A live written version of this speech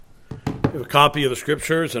I have a copy of the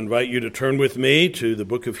Scriptures. I invite you to turn with me to the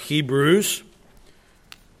book of Hebrews,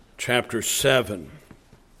 chapter 7.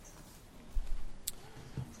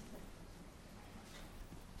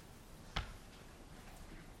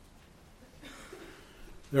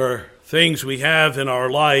 There are things we have in our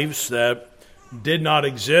lives that did not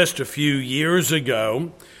exist a few years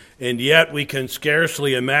ago, and yet we can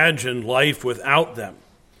scarcely imagine life without them.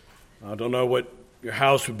 I don't know what your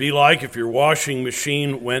house would be like if your washing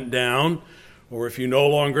machine went down, or if you no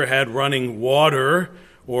longer had running water,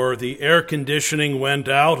 or the air conditioning went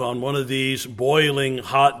out on one of these boiling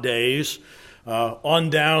hot days,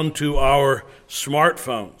 on down to our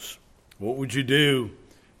smartphones. What would you do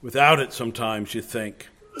without it sometimes, you think?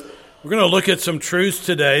 We're going to look at some truths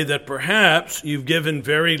today that perhaps you've given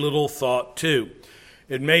very little thought to.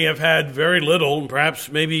 It may have had very little,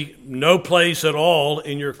 perhaps maybe no place at all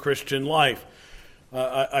in your Christian life.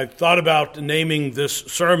 I've thought about naming this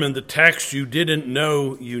sermon, The Text You Didn't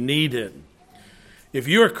Know You Needed. If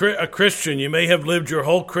you're a Christian, you may have lived your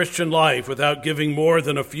whole Christian life without giving more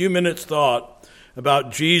than a few minutes thought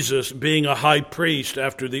about Jesus being a high priest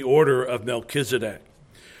after the order of Melchizedek.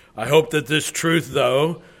 I hope that this truth,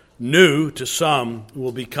 though new to some,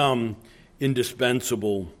 will become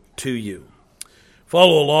indispensable to you.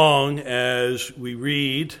 Follow along as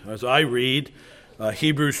I read,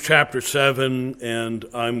 Hebrews chapter 7, and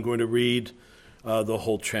I'm going to read the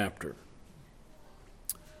whole chapter.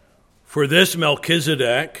 For this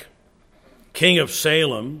Melchizedek, king of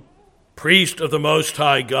Salem, priest of the Most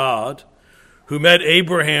High God, who met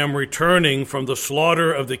Abraham returning from the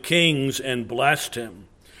slaughter of the kings and blessed him,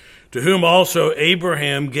 to whom also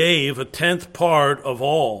Abraham gave a 10th part of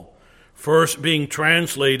all, first being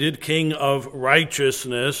translated King of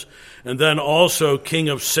Righteousness, and then also King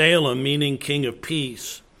of Salem, meaning King of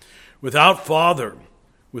Peace, without father,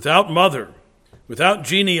 without mother, without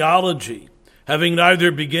genealogy, having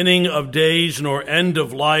neither beginning of days nor end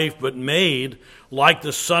of life, but made like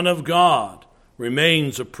the Son of God,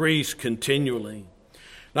 remains a priest continually.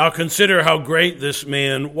 Now consider how great this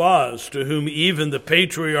man was, to whom even the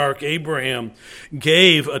patriarch Abraham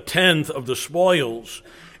gave a 10th of the spoils.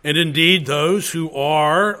 And indeed those who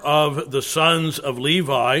are of the sons of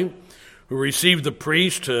Levi, who receive the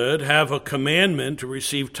priesthood, have a commandment to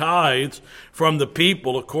receive tithes from the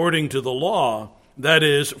people according to the law, that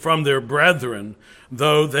is, from their brethren,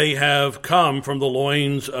 though they have come from the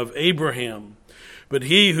loins of Abraham. But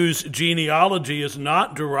he whose genealogy is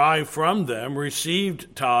not derived from them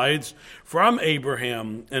received tithes from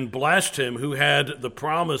Abraham and blessed him who had the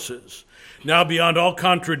promises. Now beyond all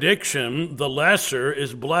contradiction, the lesser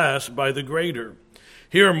is blessed by the greater.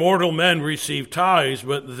 Here mortal men receive tithes,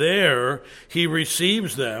 but there he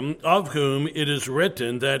receives them, of whom it is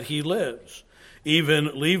written that he lives.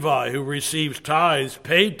 Even Levi, who receives tithes,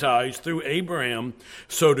 paid tithes through Abraham,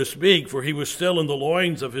 so to speak, for he was still in the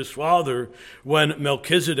loins of his father when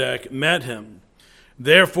Melchizedek met him.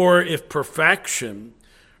 Therefore, if perfection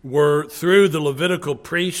were through the Levitical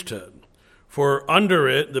priesthood, for under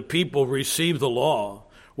it the people received the law,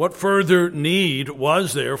 what further need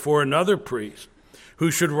was there for another priest, who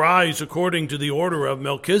should rise according to the order of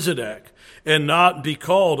Melchizedek, and not be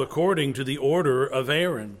called according to the order of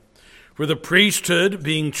Aaron? For the priesthood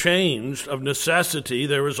being changed of necessity,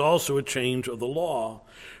 there is also a change of the law.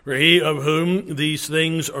 For he of whom these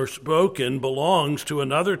things are spoken belongs to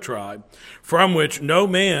another tribe, from which no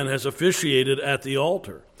man has officiated at the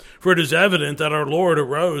altar. For it is evident that our Lord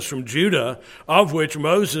arose from Judah, of which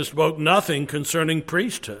Moses spoke nothing concerning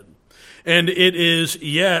priesthood. And it is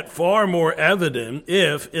yet far more evident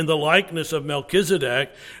if, in the likeness of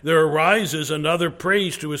Melchizedek, there arises another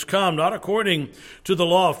priest who is come, not according to the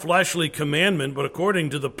law of fleshly commandment, but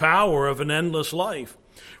according to the power of an endless life.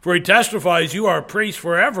 For he testifies, you are a priest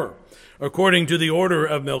forever, according to the order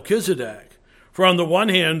of Melchizedek. For on the one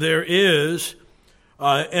hand, there is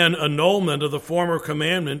an annulment of the former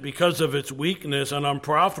commandment because of its weakness and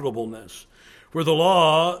unprofitableness. For the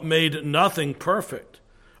law made nothing perfect.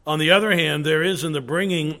 On the other hand, there is in the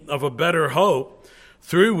bringing of a better hope,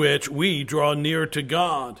 through which we draw near to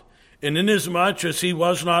God. And inasmuch as he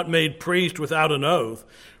was not made priest without an oath,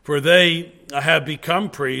 for they have become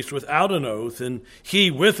priests without an oath, and he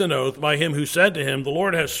with an oath by him who said to him, the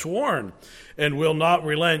Lord has sworn and will not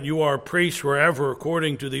relent, you are a priest forever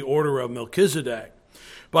according to the order of Melchizedek.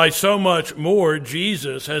 By so much more,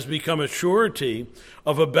 Jesus has become a surety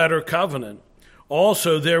of a better covenant.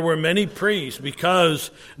 Also, there were many priests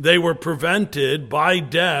because they were prevented by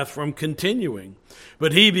death from continuing.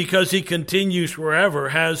 But he, because he continues forever,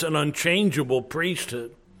 has an unchangeable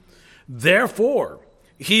priesthood. Therefore,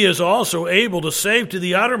 he is also able to save to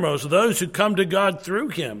the uttermost those who come to God through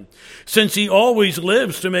him, since he always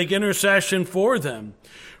lives to make intercession for them.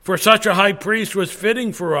 For such a high priest was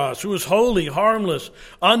fitting for us, who is holy, harmless,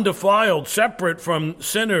 undefiled, separate from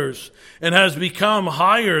sinners, and has become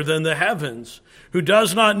higher than the heavens, who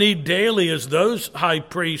does not need daily as those high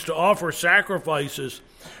priests to offer sacrifices,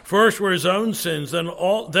 first for his own sins,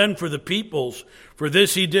 then for the people's. For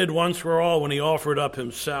this he did once for all when he offered up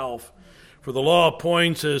himself. For the law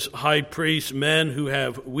appoints as high priests men who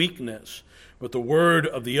have weakness, but the word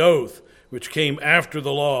of the oath, which came after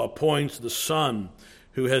the law, appoints the Son,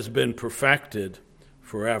 who has been perfected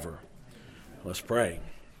forever. Let's pray.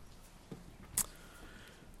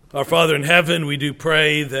 Our Father in heaven, we do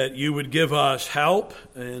pray that you would give us help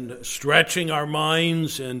in stretching our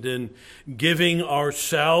minds and in giving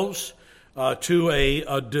ourselves to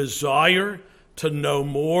a desire to know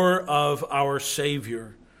more of our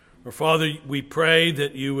Savior. Our Father, we pray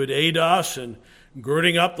that you would aid us in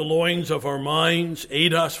girding up the loins of our minds.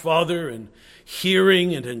 Aid us, Father, in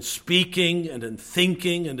hearing and in speaking and in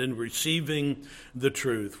thinking and in receiving the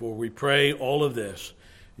truth. For we pray all of this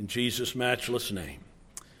in Jesus' matchless name.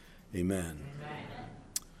 Amen.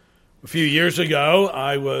 A few years ago,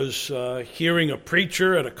 I was hearing a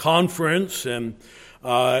preacher at a conference, and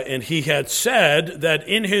he had said that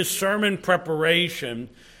in his sermon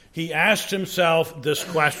preparation, he asked himself this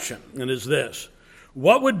question, and is this: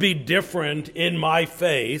 what would be different in my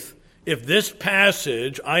faith if this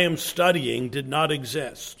passage I am studying did not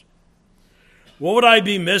exist? What would I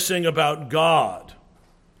be missing about God,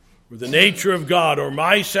 or the nature of God, or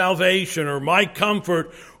my salvation, or my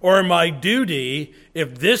comfort, or my duty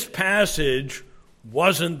if this passage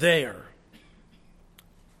wasn't there?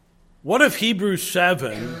 What if Hebrews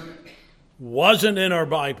 7 wasn't in our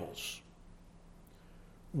Bibles?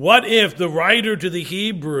 What if the writer to the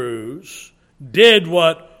Hebrews did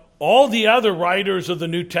what all the other writers of the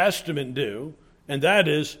New Testament do, and that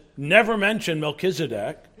is never mention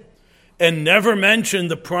Melchizedek and never mention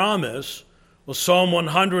the promise of Psalm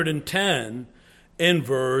 110 in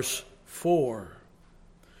verse 4?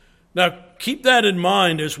 Now, keep that in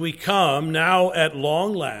mind as we come now at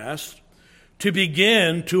long last to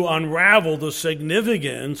begin to unravel the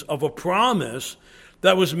significance of a promise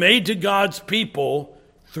that was made to God's people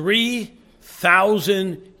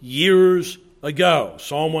 3,000 years ago.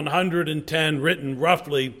 Psalm 110 written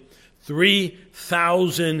roughly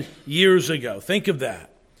 3,000 years ago. Think of that.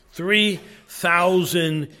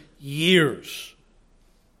 3,000 years.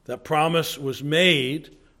 That promise was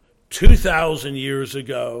made 2,000 years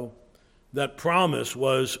ago. That promise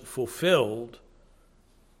was fulfilled,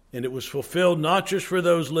 and it was fulfilled not just for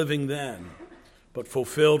those living then, but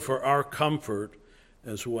fulfilled for our comfort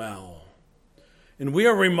as well. And we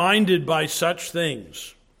are reminded by such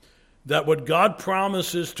things that what God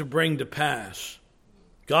promises to bring to pass,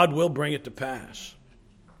 God will bring it to pass.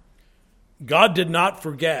 God did not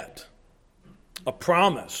forget a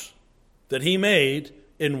promise that he made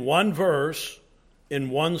in one verse,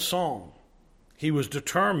 in one song. He was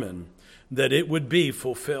determined that it would be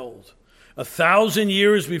fulfilled. 1,000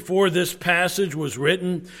 years before this passage was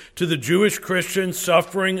written to the Jewish Christians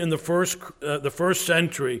suffering in the first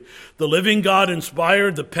century, the living God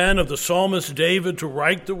inspired the pen of the psalmist David to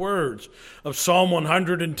write the words of Psalm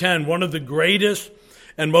 110, one of the greatest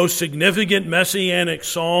and most significant messianic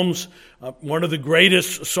psalms, one of the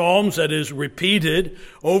greatest psalms that is repeated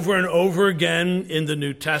over and over again in the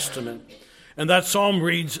New Testament. And that psalm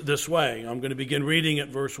reads this way. I'm going to begin reading at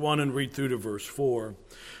verse 1 and read through to verse 4.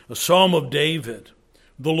 A psalm of David.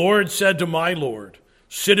 The Lord said to my Lord,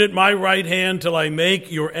 sit at my right hand till I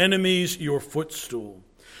make your enemies your footstool.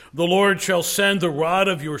 The Lord shall send the rod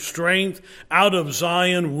of your strength out of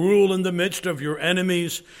Zion, rule in the midst of your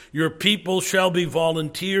enemies. Your people shall be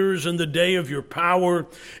volunteers in the day of your power,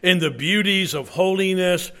 in the beauties of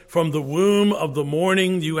holiness. From the womb of the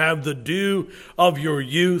morning you have the dew of your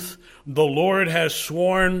youth. The Lord has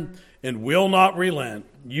sworn and will not relent.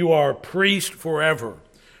 You are a priest forever,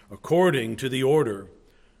 according to the order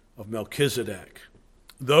of Melchizedek.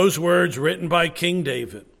 Those words written by King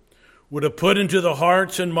David would have put into the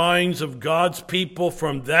hearts and minds of God's people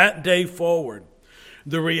from that day forward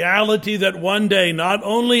the reality that one day not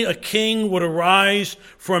only a king would arise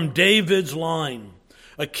from David's line,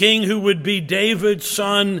 a king who would be David's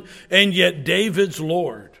son and yet David's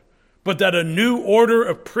Lord, but that a new order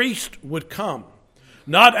of priests would come,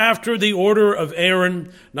 not after the order of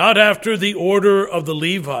Aaron, not after the order of the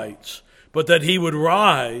Levites, but that he would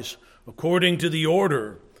rise according to the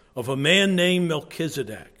order of a man named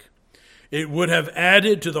Melchizedek. It would have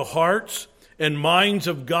added to the hearts and minds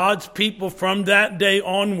of God's people from that day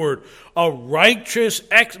onward a righteous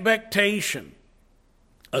expectation,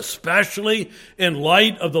 especially in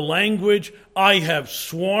light of the language, I have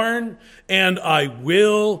sworn and I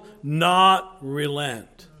will not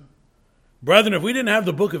relent. Brethren, if we didn't have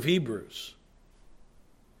the book of Hebrews,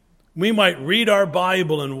 we might read our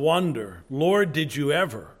Bible and wonder, Lord, did you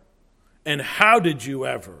ever, and how did you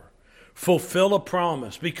ever fulfill a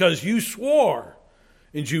promise? Because you swore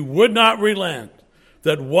and you would not relent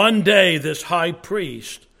that one day this high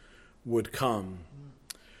priest would come.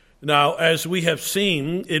 Now, as we have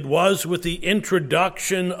seen, it was with the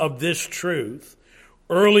introduction of this truth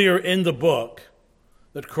earlier in the book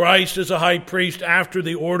that Christ is a high priest after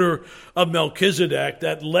the order of Melchizedek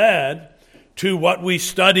that led to what we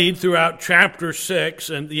studied throughout chapter 6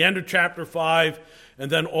 and the end of chapter 5,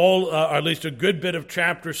 and then or at least a good bit of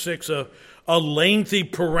chapter 6, a lengthy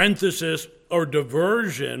parenthesis or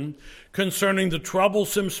diversion concerning the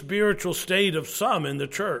troublesome spiritual state of some in the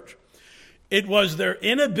church. It was their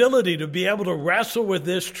inability to be able to wrestle with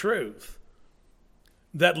this truth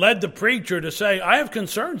that led the preacher to say, I have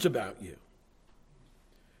concerns about you.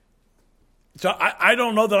 So I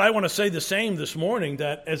don't know that I want to say the same this morning,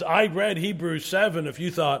 that as I read Hebrews 7, if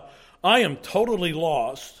you thought, I am totally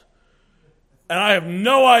lost, and I have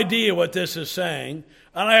no idea what this is saying,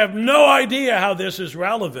 and I have no idea how this is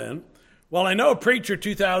relevant, well, I know a preacher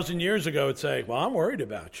 2,000 years ago would say, well, I'm worried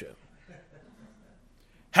about you.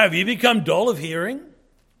 Have you become dull of hearing?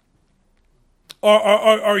 Or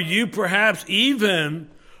are you perhaps even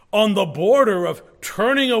on the border of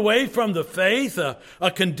turning away from the faith,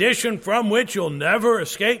 a condition from which you'll never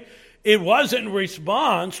escape? It was in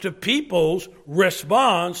response to people's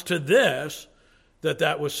response to this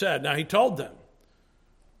that was said. Now, he told them,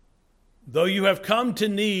 though you have come to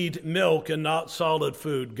need milk and not solid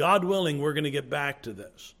food, God willing, we're going to get back to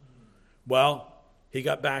this. Well, he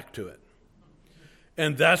got back to it.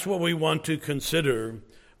 And that's what we want to consider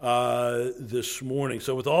this morning.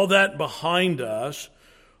 So with all that behind us,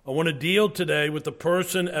 I want to deal today with the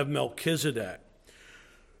person of Melchizedek,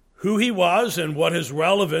 who he was and what his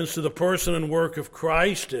relevance to the person and work of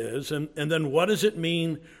Christ is, and then what does it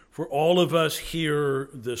mean for all of us here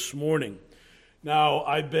this morning. Now,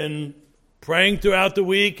 I've been praying throughout the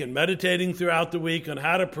week and meditating throughout the week on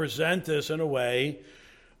how to present this in a way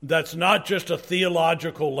that's not just a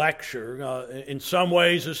theological lecture. In some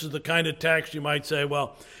ways, this is the kind of text you might say,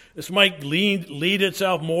 well, this might lead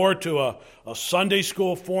itself more to a Sunday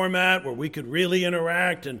school format where we could really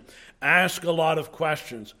interact and ask a lot of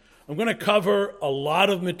questions. I'm going to cover a lot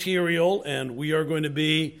of material, and we are going to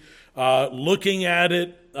be looking at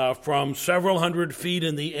it from several hundred feet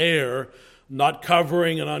in the air, not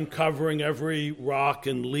covering and uncovering every rock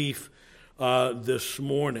and leaf this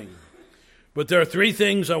morning. But there are three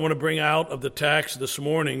things I want to bring out of the text this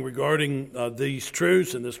morning regarding these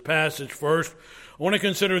truths in this passage. First, I want to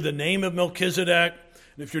consider the name of Melchizedek.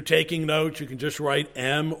 And if you're taking notes, you can just write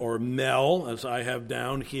M or Mel, as I have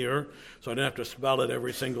down here, so I don't have to spell it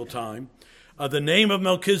every single time. The name of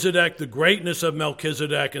Melchizedek, the greatness of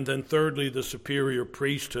Melchizedek, and then thirdly, the superior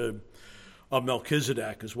priesthood of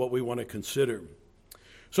Melchizedek is what we want to consider.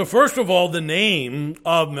 So first of all, the name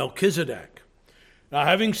of Melchizedek. Now,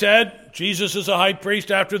 having said Jesus is a high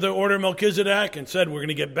priest after the order of Melchizedek and said we're going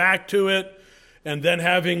to get back to it, and then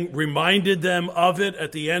having reminded them of it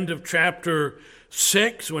at the end of chapter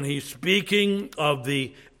 6 when he's speaking of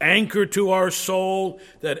the anchor to our soul,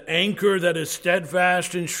 that anchor that is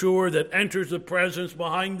steadfast and sure, that enters the presence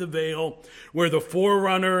behind the veil, where the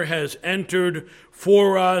forerunner has entered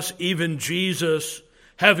for us, even Jesus,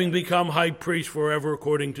 having become high priest forever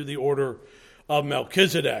according to the order of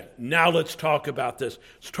Melchizedek. Now let's talk about this.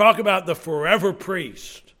 Let's talk about the forever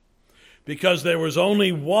priest, because there was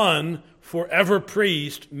only one forever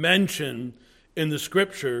priest mentioned in the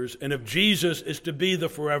scriptures, and if Jesus is to be the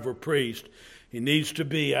forever priest, he needs to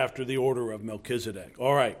be after the order of Melchizedek.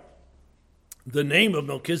 All right, the name of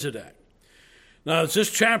Melchizedek. Now, as this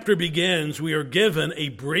chapter begins, we are given a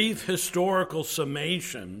brief historical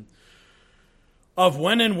summation of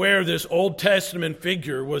when and where this Old Testament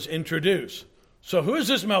figure was introduced. So who is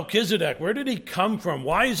this Melchizedek? Where did he come from?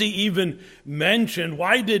 Why is he even mentioned?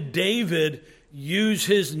 Why did David use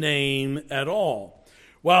his name at all?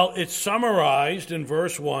 Well, it's summarized in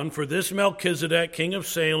verse 1. For this Melchizedek, king of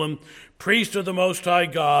Salem, priest of the Most High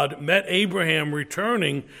God, met Abraham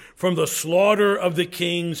returning from the slaughter of the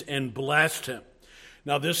kings and blessed him.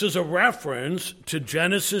 Now, this is a reference to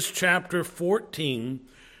Genesis chapter 14,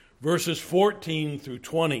 verses 14 through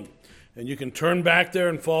 20. And you can turn back there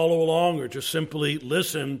and follow along, or just simply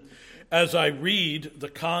listen as I read the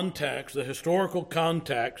context, the historical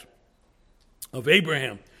context of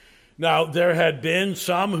Abraham. Now, there had been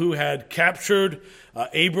some who had captured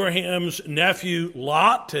Abraham's nephew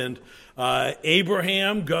Lot, and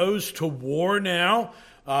Abraham goes to war now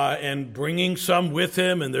and bringing some with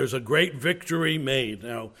him, and there's a great victory made.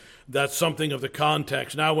 Now, that's something of the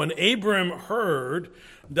context. Now, when Abram heard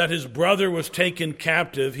that his brother was taken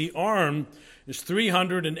captive, he armed his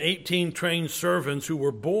 318 trained servants who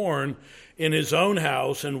were born in his own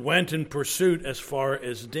house and went in pursuit as far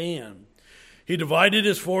as Dan. He divided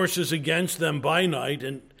his forces against them by night,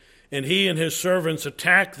 and he and his servants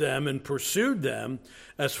attacked them and pursued them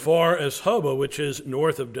as far as Hobah, which is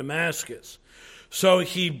north of Damascus. So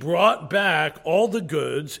he brought back all the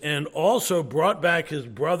goods and also brought back his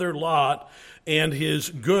brother Lot and his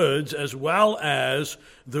goods, as well as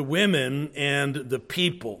the women and the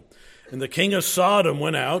people. And the king of Sodom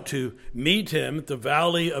went out to meet him at the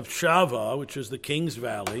valley of Shavah, which is the king's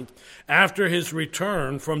valley, after his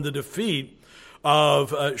return from the defeat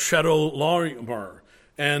of Chedorlaomer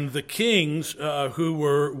and the kings who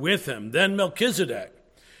were with him. Then Melchizedek,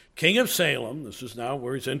 king of Salem, this is now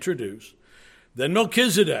where he's introduced. Then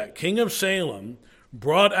Melchizedek, king of Salem,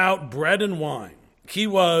 brought out bread and wine. He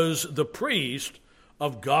was the priest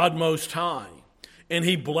of God Most High. And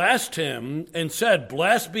he blessed him and said,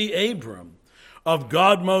 "Blessed be Abram of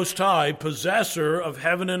God Most High, possessor of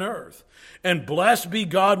heaven and earth. And blessed be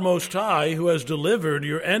God Most High, who has delivered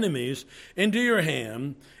your enemies into your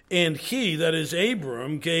hand." And he, that is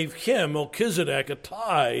Abram, gave him, Melchizedek, a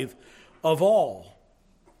tithe of all.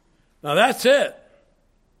 Now that's it.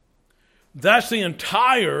 That's the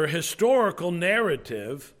entire historical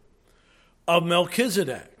narrative of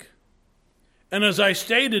Melchizedek. And as I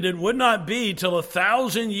stated, it would not be till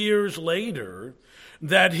 1,000 years later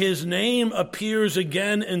that his name appears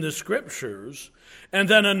again in the scriptures, and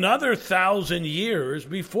then another 1,000 years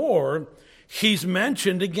before he's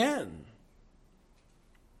mentioned again.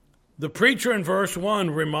 The preacher in verse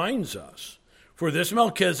 1 reminds us, "For this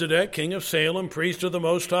Melchizedek, king of Salem, priest of the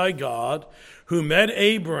Most High God, who met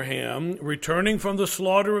Abraham, returning from the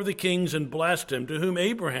slaughter of the kings, and blessed him, to whom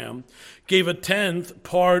Abraham gave a 10th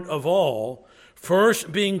part of all,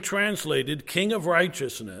 first being translated King of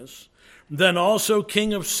Righteousness, then also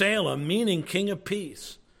King of Salem," meaning King of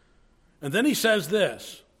Peace. And then he says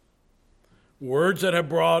this, words that have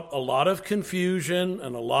brought a lot of confusion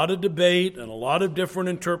and a lot of debate and a lot of different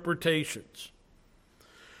interpretations.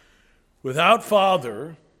 Without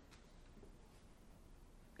father,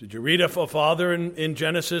 did you read of a father in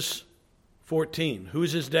Genesis 14?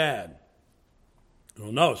 Who's his dad?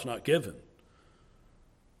 Well, no, it's not given.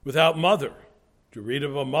 Without mother, did you read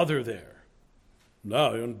of a mother there?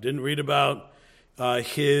 No, you didn't read about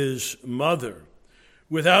his mother.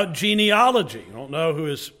 Without genealogy, you don't know who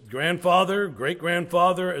his grandfather,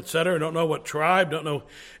 great-grandfather, etc. Don't know what tribe, don't know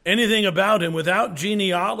anything about him. Without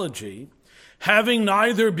genealogy, having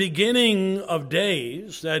neither beginning of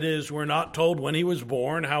days, that is, we're not told when he was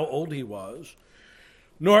born, how old he was,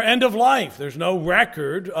 nor end of life. There's no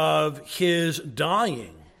record of his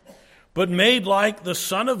dying, but made like the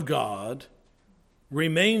Son of God,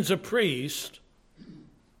 remains a priest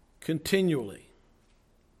continually.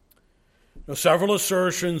 Now, several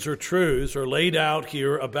assertions or truths are laid out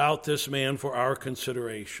here about this man for our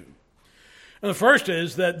consideration. And the first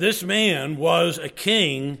is that this man was a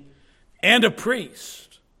king and a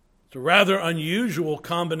priest. It's a rather unusual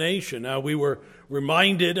combination. Now, we were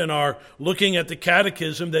reminded in our looking at the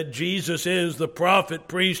catechism that Jesus is the prophet,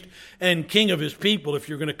 priest, and king of his people. If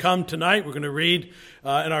you're going to come tonight, we're going to read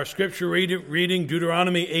in our scripture reading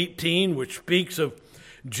Deuteronomy 18, which speaks of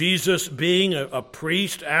Jesus being a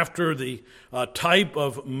priest after the type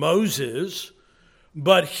of Moses.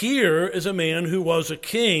 But here is a man who was a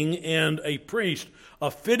king and a priest,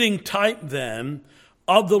 a fitting type then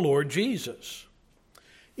of the Lord Jesus.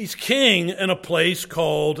 He's king in a place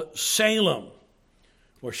called Salem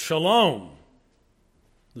or Shalom.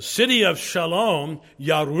 The city of Shalom,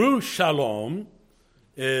 Yerushalom,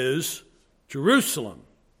 is Jerusalem,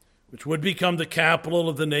 which would become the capital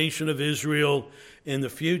of the nation of Israel in the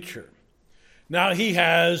future. Now he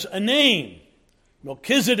has a name,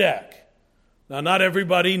 Melchizedek. Now not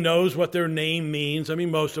everybody knows what their name means. I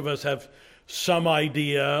mean, most of us have some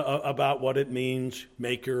idea about what it means,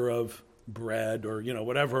 maker of bread or,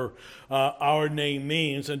 whatever our name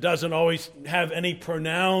means. It doesn't always have any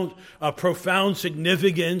profound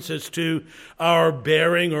significance as to our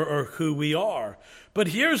bearing or who we are. But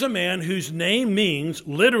here's a man whose name means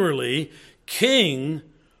literally king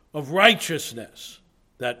of righteousness.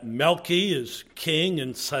 That Melchi is king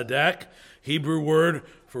and Sadek, Hebrew word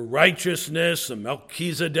for righteousness, and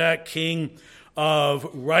Melchizedek, king of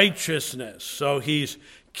righteousness. So he's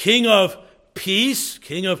king of peace,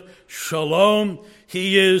 king of shalom.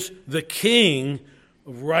 He is the king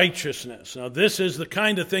of righteousness. Now, this is the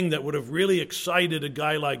kind of thing that would have really excited a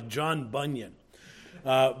guy like John Bunyan.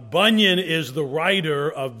 Bunyan is the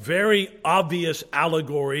writer of very obvious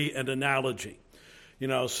allegory and analogy.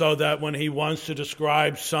 So that when he wants to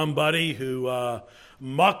describe somebody who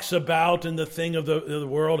mucks about in the thing of the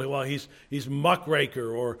world, well, he's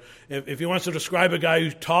muckraker. Or if he wants to describe a guy who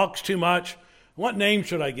talks too much, what name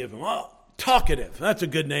should I give him? Well, talkative. That's a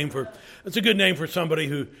good name for somebody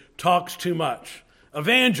who talks too much.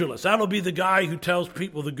 Evangelist. That'll be the guy who tells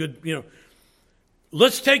people the good.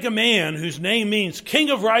 Let's take a man whose name means King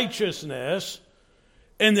of Righteousness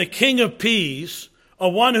and the King of Peace, a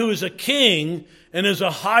one who is a king and is a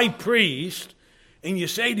high priest, and you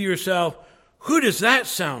say to yourself, who does that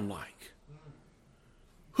sound like?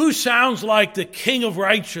 Who sounds like the King of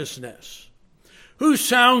Righteousness? Who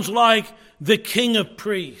sounds like the King of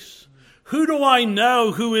Priests? Who do I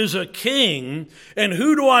know who is a king, and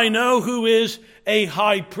who do I know who is a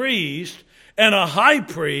high priest, and a high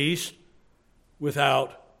priest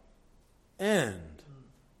without end?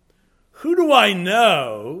 Who do I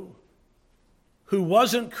know who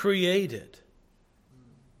wasn't created?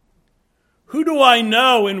 Who do I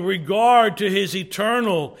know in regard to his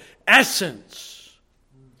eternal essence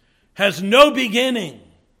has no beginning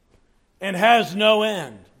and has no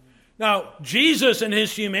end? Now, Jesus in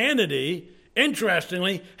his humanity,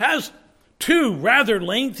 interestingly, has two rather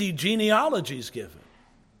lengthy genealogies given.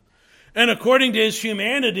 And according to his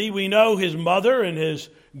humanity, we know his mother and his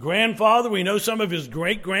grandfather. We know some of his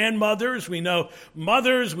great-grandmothers. We know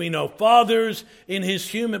mothers. We know fathers in his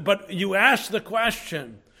human. But you ask the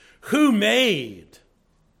question, who made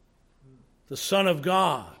the Son of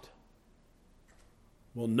God?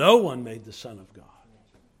 Well, no one made the Son of God.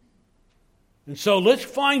 And so let's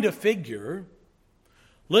find a figure,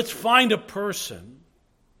 let's find a person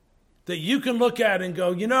that you can look at and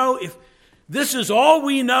go, if this is all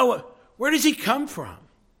we know, where does he come from?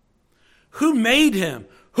 Who made him?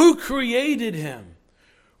 Who created him?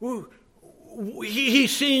 He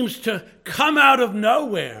seems to come out of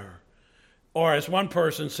nowhere. Or as one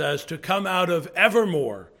person says, to come out of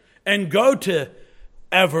evermore and go to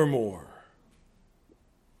evermore.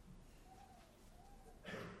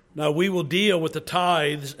 Now, we will deal with the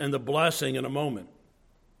tithes and the blessing in a moment.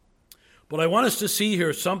 But I want us to see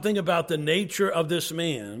here something about the nature of this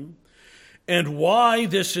man and why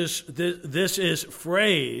this is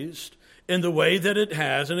phrased in the way that it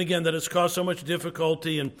has. And again, that it's caused so much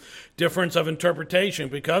difficulty and difference of interpretation.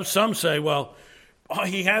 Because some say, well,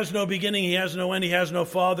 he has no beginning, he has no end, he has no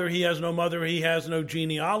father, he has no mother, he has no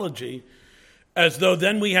genealogy. As though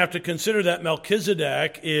then we have to consider that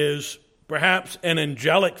Melchizedek is perhaps an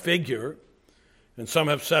angelic figure, and some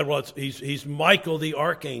have said, well, he's Michael the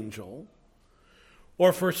archangel,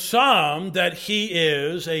 or for some that he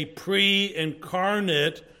is a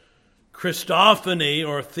pre-incarnate Christophany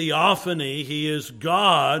or theophany. He is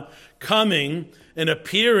God coming and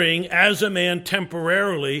appearing as a man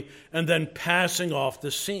temporarily and then passing off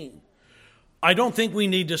the scene. I don't think we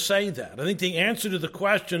need to say that. I think the answer to the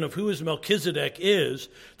question of who is Melchizedek is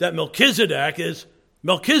that Melchizedek is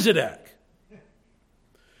Melchizedek.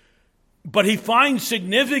 But he finds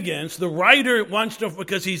significance, the writer wants to,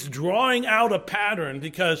 because he's drawing out a pattern,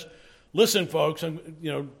 because, listen, folks,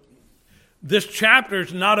 this chapter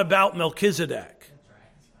is not about Melchizedek.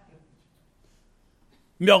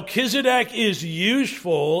 Melchizedek is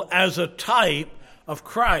useful as a type of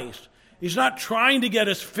Christ. He's not trying to get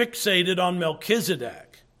us fixated on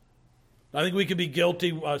Melchizedek. I think we could be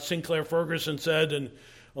guilty, Sinclair Ferguson said in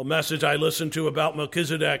a message I listened to about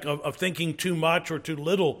Melchizedek, of thinking too much or too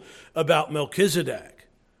little about Melchizedek.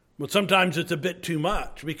 But sometimes it's a bit too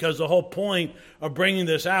much, because the whole point of bringing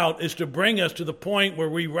this out is to bring us to the point where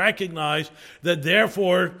we recognize that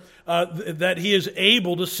therefore that he is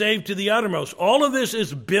able to save to the uttermost. All of this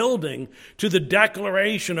is building to the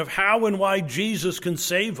declaration of how and why Jesus can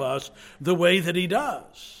save us the way that he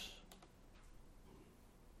does.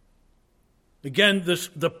 Again,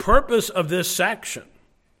 the purpose of this section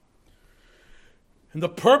and the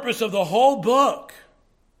purpose of the whole book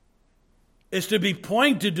is to be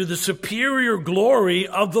pointed to the superior glory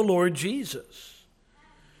of the Lord Jesus.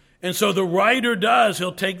 And so the writer does.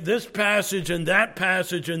 He'll take this passage and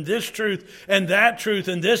this truth and that truth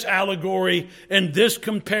and this allegory and this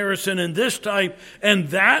comparison and this type and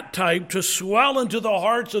that type to swell into the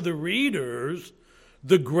hearts of the readers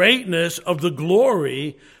the greatness of the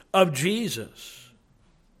glory of Jesus.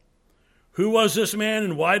 Who was this man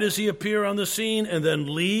and why does he appear on the scene and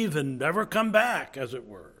then leave and never come back, as it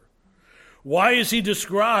were? Why is he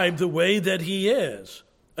described the way that he is?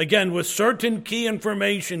 again, with certain key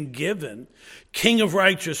information given, King of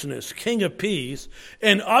righteousness, King of peace,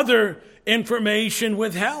 and other information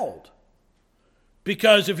withheld.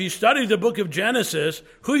 Because if you study the book of Genesis,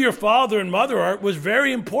 who your father and mother are was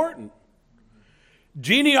very important.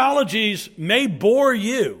 Genealogies may bore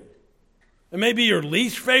you. It may be your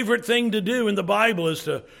least favorite thing to do in the Bible is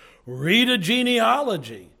to read a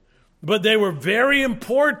genealogy. But they were very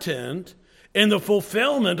important in the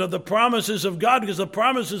fulfillment of the promises of God, because the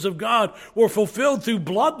promises of God were fulfilled through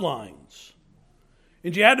bloodlines.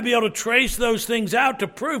 And you had to be able to trace those things out to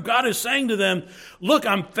prove. God is saying to them, look,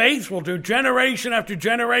 I'm faithful to generation after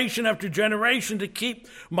generation after generation to keep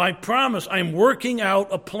my promise. I'm working out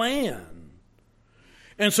a plan.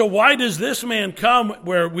 And so why does this man come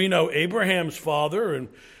where we know Abraham's father and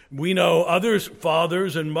we know others'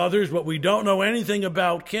 fathers and mothers, but we don't know anything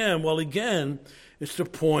about him? Well, again, it's to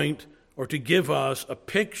point or to give us a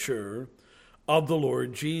picture of the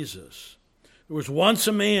Lord Jesus. There was once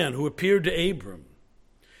a man who appeared to Abram.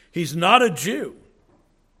 He's not a Jew.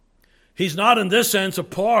 He's not in this sense a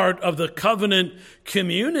part of the covenant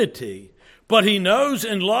community, but he knows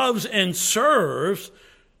and loves and serves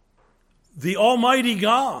the Almighty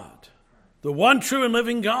God, the one true and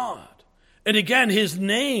living God. And again, his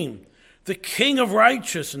name, the King of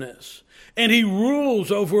righteousness, and he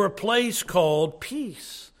rules over a place called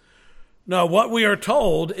peace. Now, what we are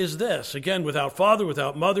told is this, again, without father,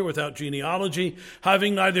 without mother, without genealogy,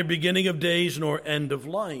 having neither beginning of days nor end of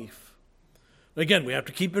life. Again, we have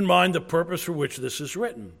to keep in mind the purpose for which this is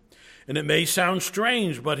written. And it may sound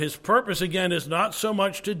strange, but his purpose, again, is not so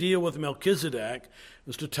much to deal with Melchizedek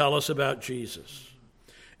as to tell us about Jesus.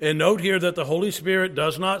 And note here that the Holy Spirit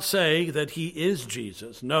does not say that he is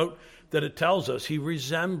Jesus. Note that it tells us he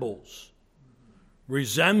resembles.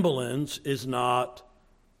 Resemblance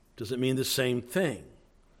doesn't mean the same thing.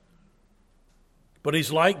 But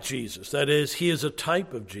he's like Jesus. That is, he is a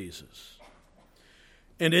type of Jesus.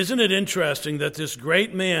 And isn't it interesting that this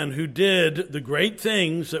great man who did the great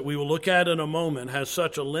things that we will look at in a moment has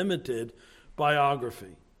such a limited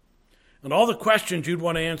biography? And all the questions you'd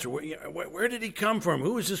want to answer, where did he come from?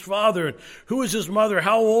 Who was his father? And who was his mother?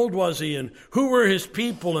 How old was he? And who were his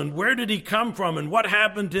people? And where did he come from? And what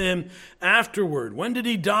happened to him afterward? When did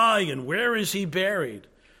he die? And where is he buried?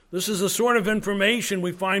 This is the sort of information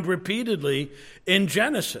we find repeatedly in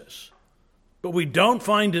Genesis. But we don't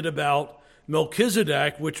find it about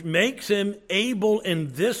Melchizedek, which makes him able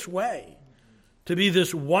in this way to be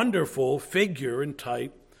this wonderful figure and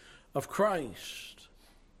type of Christ.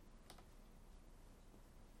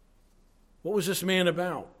 What was this man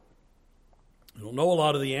about? I don't know a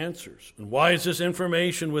lot of the answers. And why is this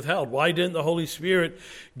information withheld? Why didn't the Holy Spirit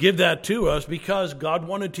give that to us? Because God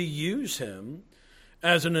wanted to use him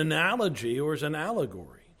as an analogy or as an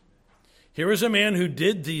allegory. Here is a man who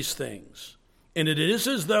did these things, and it is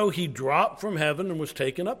as though he dropped from heaven and was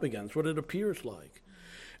taken up again. That's what it appears like.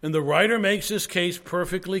 And the writer makes this case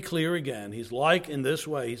perfectly clear again. He's like, in this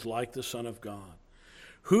way, he's like the Son of God.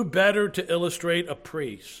 Who better to illustrate a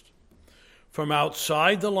priest from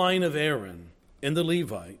outside the line of Aaron and the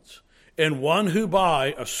Levites, and one who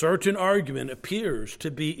by a certain argument appears to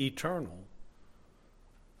be eternal,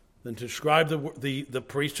 than to describe the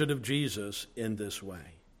priesthood of Jesus in this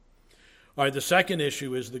way? All right, the second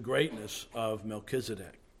issue is the greatness of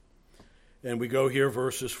Melchizedek. And we go here,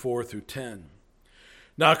 verses 4 through 10.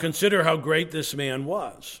 Now consider how great this man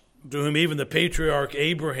was, to whom even the patriarch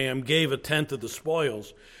Abraham gave a tenth of the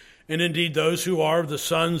spoils. And indeed, those who are the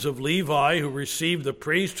sons of Levi, who receive the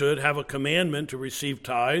priesthood, have a commandment to receive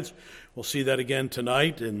tithes. We'll see that again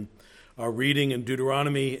tonight in our reading in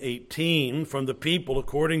Deuteronomy 18, from the people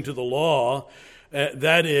according to the law,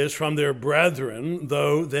 that is, from their brethren,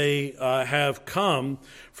 though they have come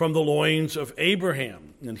from the loins of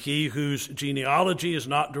Abraham. And he whose genealogy is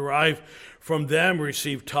not derived from them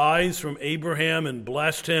received tithes from Abraham and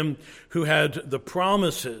blessed him who had the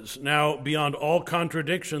promises. Now, beyond all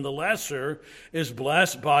contradiction, the lesser is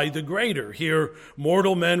blessed by the greater. Here,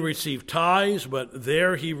 mortal men receive tithes, but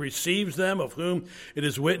there he receives them, of whom it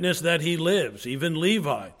is witnessed that he lives. Even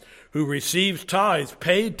Levi, who receives tithes,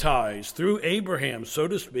 paid tithes through Abraham, so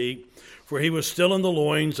to speak, for he was still in the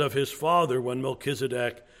loins of his father when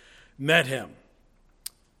Melchizedek met him.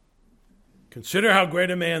 Consider how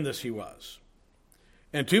great a man this he was.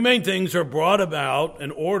 And two main things are brought about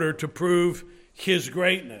in order to prove his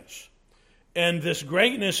greatness. And this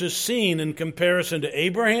greatness is seen in comparison to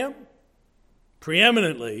Abraham,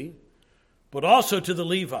 preeminently, but also to the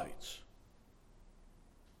Levites.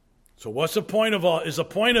 So what's the point of all? Is the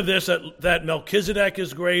point of this that Melchizedek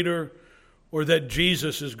is greater, or that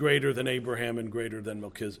Jesus is greater than Abraham and greater than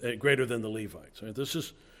the Levites? Right? This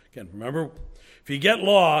is Again, remember, if you get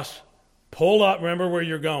lost, pull up, remember where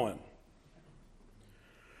you're going.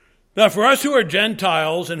 Now, for us who are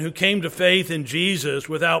Gentiles and who came to faith in Jesus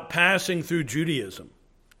without passing through Judaism,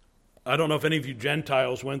 I don't know if any of you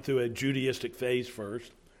Gentiles went through a Judaistic phase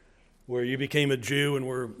first, where you became a Jew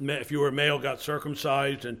and if you were a male, got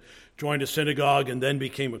circumcised and joined a synagogue and then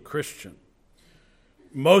became a Christian.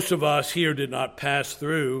 Most of us here did not pass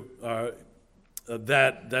through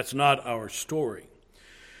that. That's not our story.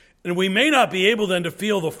 And we may not be able then to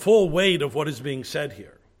feel the full weight of what is being said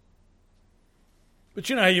here. But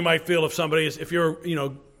you know how you might feel if you're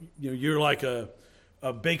you're like a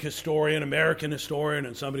big historian, American historian,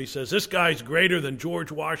 and somebody says, this guy's greater than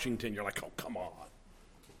George Washington. You're like, oh, come on.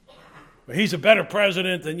 But he's a better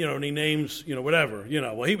president than, and he names, whatever.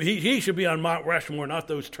 Well, he should be on Mount Rushmore, not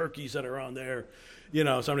those turkeys that are on there.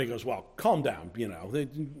 Somebody goes, well, calm down,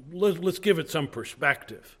 let's give it some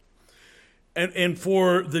perspective. And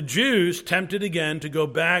for the Jews, tempted again to go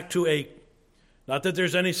back to not that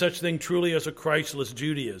there's any such thing truly as a Christless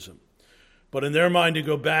Judaism, but in their mind to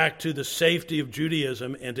go back to the safety of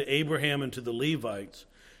Judaism and to Abraham and to the Levites,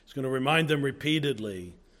 it's going to remind them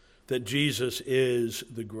repeatedly that Jesus is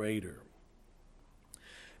the greater.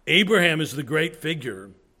 Abraham is the great figure.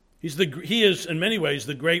 He is, in many ways,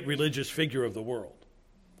 the great religious figure of the world.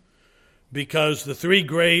 Because the three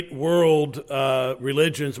great world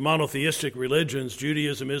religions, monotheistic religions,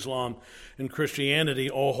 Judaism, Islam, and Christianity,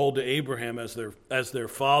 all hold to Abraham as their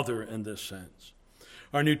father in this sense.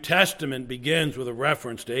 Our New Testament begins with a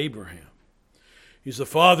reference to Abraham. He's the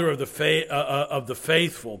father of the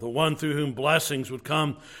faithful, the one through whom blessings would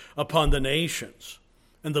come upon the nations.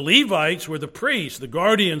 And the Levites were the priests, the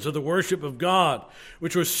guardians of the worship of God,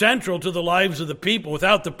 which was central to the lives of the people.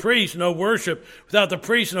 Without the priest, no worship. Without the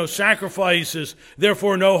priest, no sacrifices.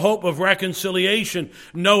 Therefore, no hope of reconciliation,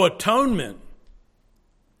 no atonement.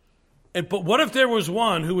 But what if there was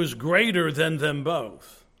one who was greater than them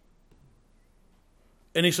both?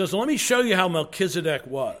 And he says, let me show you how Melchizedek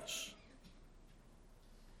was.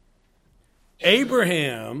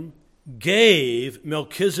 Abraham gave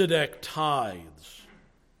Melchizedek tithes.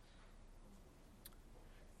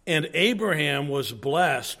 And Abraham was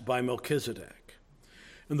blessed by Melchizedek.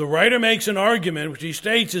 And the writer makes an argument, which he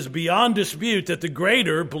states is beyond dispute, that the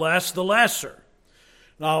greater blessed the lesser.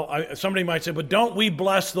 Now, somebody might say, but don't we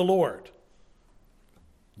bless the Lord?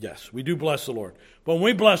 Yes, we do bless the Lord. But when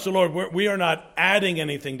we bless the Lord, we are not adding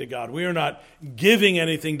anything to God. We are not giving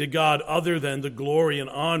anything to God other than the glory and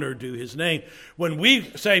honor due his name. When we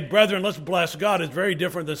say, brethren, let's bless God, it's very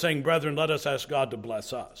different than saying, brethren, let us ask God to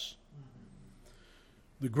bless us.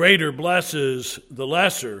 The greater blesses the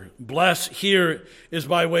lesser. Bless here is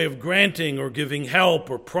by way of granting or giving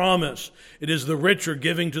help or promise. It is the richer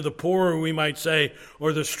giving to the poorer, we might say,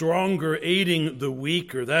 or the stronger aiding the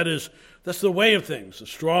weaker. That's the way of things. The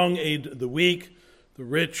strong aid the weak. The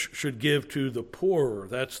rich should give to the poorer.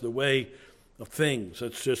 That's the way of things.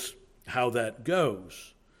 That's just how that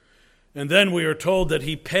goes. And then we are told that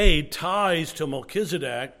he paid tithes to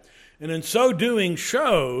Melchizedek, and in so doing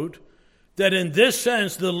showed that in this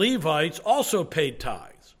sense the Levites also paid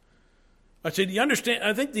tithes. I said, you understand?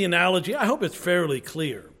 I think the analogy, I hope it's fairly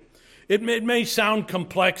clear. It may sound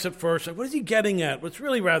complex at first. What is he getting at? Well, it's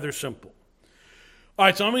really rather simple. All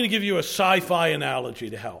right, so I'm going to give you a sci-fi analogy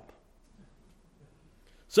to help.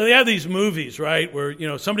 So they have these movies, right,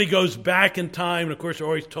 where, somebody goes back in time, and of course they're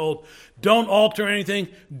always told, don't alter anything,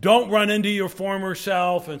 don't run into your former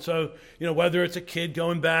self. And so, whether it's a kid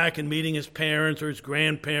going back and meeting his parents or his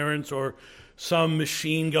grandparents or some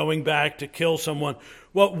machine going back to kill someone.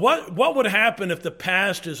 Well, what would happen if the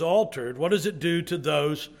past is altered? What does it do to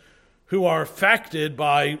those who are affected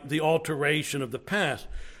by the alteration of the past?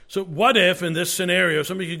 So what if, in this scenario,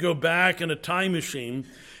 somebody could go back in a time machine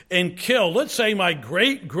and kill, let's say, my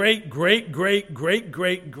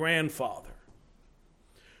great-great-great-great-great-grandfather.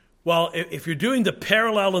 Well, if you're doing the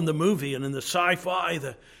parallel in the movie and in the sci-fi,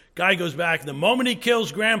 the guy goes back, and the moment he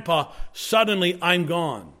kills Grandpa, suddenly I'm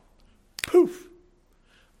gone. Poof.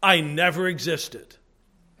 I never existed.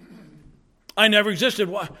 I never existed.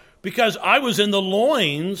 Why? Because I was in the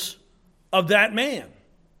loins of that man.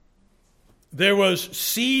 There was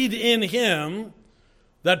seed in him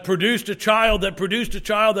that produced a child, that produced a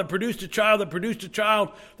child, that produced a child, that produced a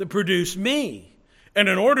child, that produced me. And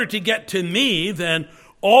in order to get to me, then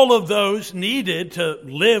all of those needed to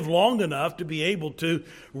live long enough to be able to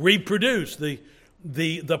reproduce. The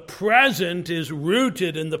present is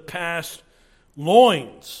rooted in the past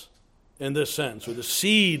loins, in this sense, or the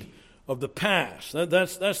seed of the past.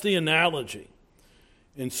 That's the analogy.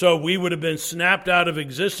 And so we would have been snapped out of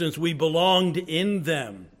existence. We belonged in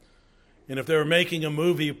them. And if they were making a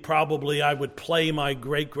movie, probably I would play my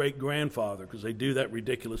great-great-grandfather, because they do that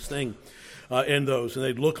ridiculous thing in those. And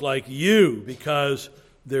they'd look like you because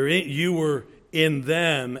you were in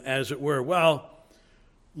them, as it were. Well,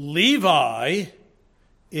 Levi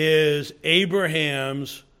is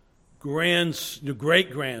Abraham's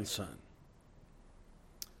great-grandson.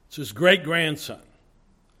 It's his great-grandson.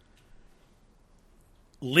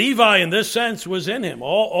 Levi, in this sense, was in him.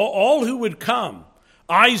 All who would come.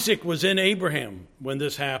 Isaac was in Abraham when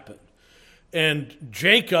this happened. And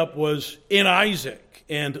Jacob was in Isaac.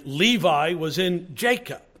 And Levi was in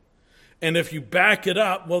Jacob. And if you back it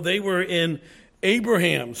up, well, they were in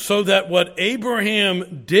Abraham. So that what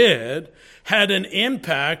Abraham did had an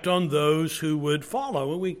impact on those who would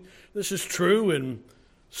follow. This is true in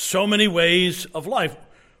so many ways of life.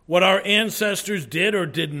 What our ancestors did or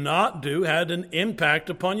did not do had an impact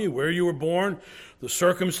upon you. Where you were born, the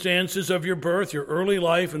circumstances of your birth, your early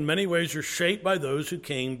life, in many ways are shaped by those who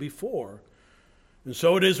came before. And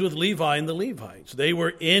so it is with Levi and the Levites. They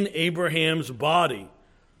were in Abraham's body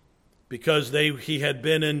because he had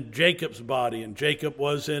been in Jacob's body, and Jacob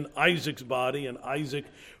was in Isaac's body, and Isaac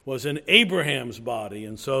was in Abraham's body.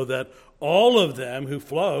 And so that all of them who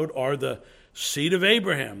flowed are the seed of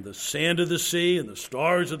Abraham. The sand of the sea and the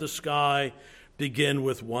stars of the sky begin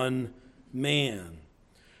with one man.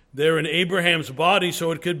 They're in Abraham's body,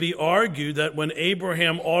 so it could be argued that when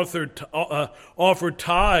Abraham offered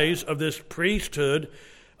tithes of this priesthood,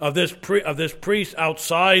 of this priest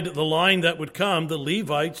outside the line that would come, the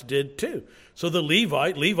Levites did too. So the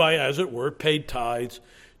Levi, as it were, paid tithes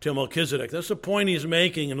to Melchizedek. That's the point he's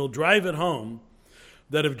making, and he'll drive it home,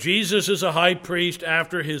 that if Jesus is a high priest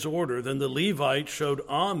after his order, then the Levites showed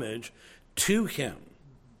homage to him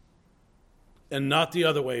and not the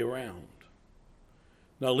other way around.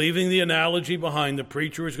 Now, leaving the analogy behind, the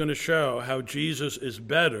preacher is going to show how Jesus is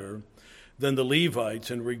better than the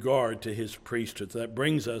Levites in regard to his priesthood. So that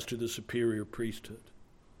brings us to the superior priesthood.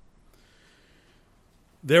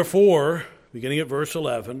 Therefore, beginning at verse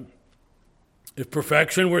 11, if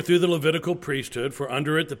perfection were through the Levitical priesthood, for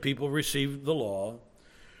under it the people received the law,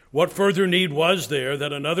 what further need was there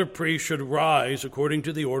that another priest should rise according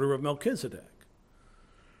to the order of Melchizedek?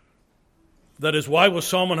 That is, why was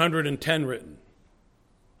Psalm 110 written?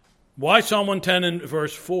 Why Psalm 110 in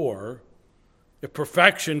verse 4 if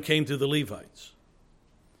perfection came through the Levites?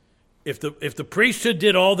 If the priesthood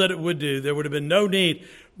did all that it would do, there would have been no need.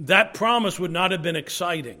 That promise would not have been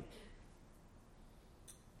exciting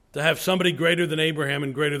to have somebody greater than Abraham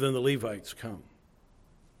and greater than the Levites come.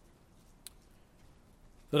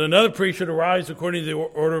 That another priest should arise according to the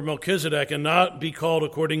order of Melchizedek and not be called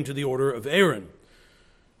according to the order of Aaron.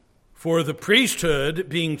 For the priesthood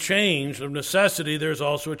being changed of necessity, there is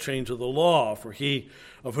also a change of the law. For he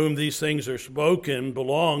of whom these things are spoken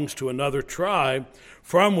belongs to another tribe,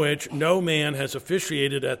 from which no man has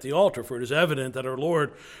officiated at the altar. For it is evident that our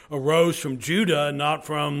Lord arose from Judah, and not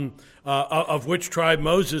from of which tribe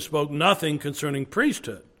Moses spoke nothing concerning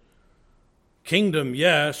priesthood. Kingdom,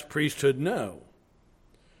 yes; priesthood, no.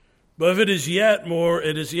 But it is yet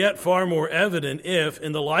far more evident if,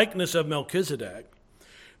 in the likeness of Melchizedek,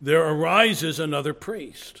 there arises another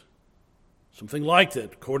priest, something like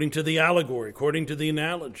that, according to the allegory, according to the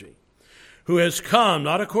analogy, who has come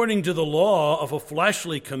not according to the law of a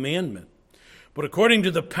fleshly commandment, but according to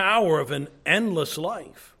the power of an endless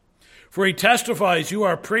life. For he testifies, you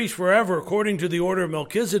are priests forever according to the order of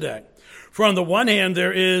Melchizedek. For on the one hand,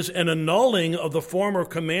 there is an annulling of the former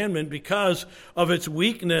commandment because of its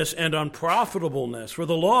weakness and unprofitableness. For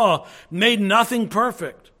the law made nothing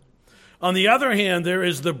perfect. On the other hand, there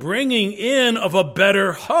is the bringing in of a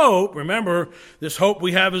better hope. Remember, this hope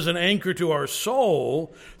we have is an anchor to our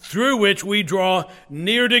soul, through which we draw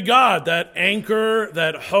near to God. That anchor,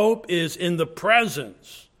 that hope is in the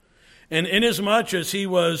presence. And inasmuch as he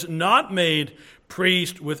was not made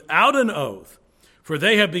priest without an oath, for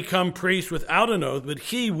they have become priests without an oath, but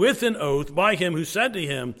he with an oath by him who said to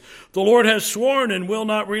him, the Lord has sworn and will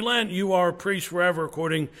not relent. You are a priest forever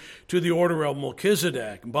according to the order of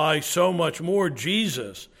Melchizedek. By so much more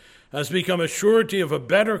Jesus has become a surety of a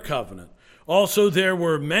better covenant. Also there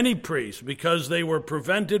were many priests because they were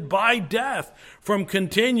prevented by death from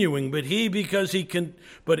continuing, but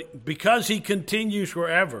because he continues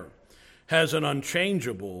forever, has an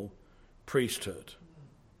unchangeable priesthood.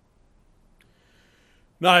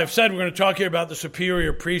 Now, I've said we're going to talk here about the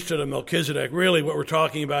superior priesthood of Melchizedek. Really, what we're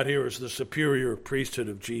talking about here is the superior priesthood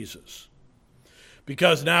of Jesus.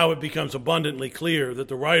 Because now it becomes abundantly clear that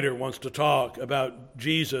the writer wants to talk about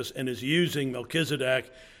Jesus and is using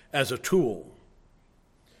Melchizedek as a tool.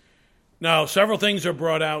 Now, several things are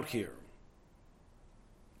brought out here.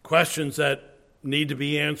 questions that need to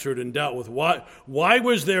be answered and dealt with. Why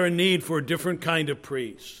was there a need for a different kind of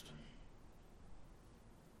priest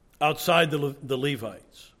outside the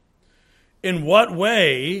Levites? In what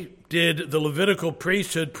way did the Levitical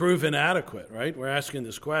priesthood prove inadequate, right? We're asking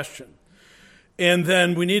this question. And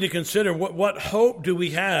then we need to consider what hope do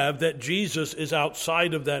we have that Jesus is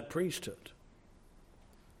outside of that priesthood?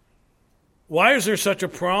 Why is there such a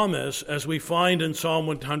promise as we find in Psalm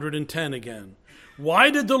 110 again?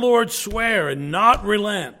 Why did the Lord swear and not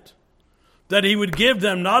relent that he would give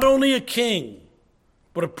them not only a king,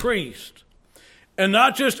 but a priest, and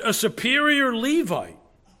not just a superior Levite,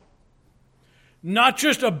 not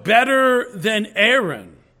just a better than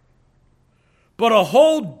Aaron, but a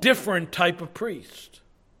whole different type of priest?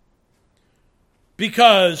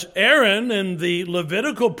 Because Aaron and the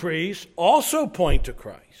Levitical priests also point to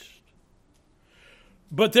Christ.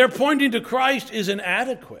 But their pointing to Christ is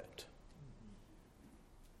inadequate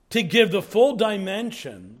to give the full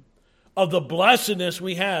dimension of the blessedness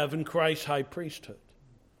we have in Christ's high priesthood.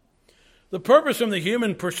 The purpose from the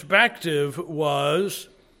human perspective was,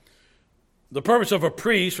 the purpose of a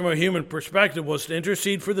priest from a human perspective was to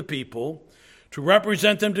intercede for the people, to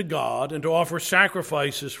represent them to God, and to offer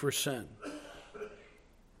sacrifices for sin.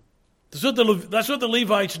 That's what the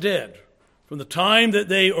Levites did. From the time that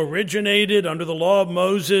they originated under the law of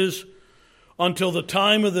Moses until the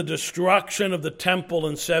time of the destruction of the temple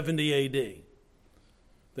in 70 A.D.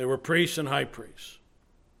 They were priests and high priests.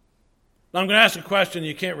 Now I'm going to ask a question,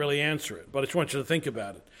 you can't really answer it, but I just want you to think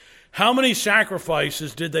about it. How many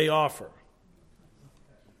sacrifices did they offer?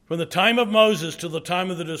 From the time of Moses to the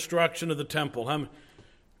time of the destruction of the temple.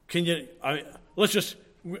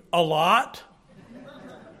 A lot?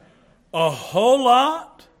 A whole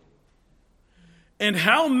lot? And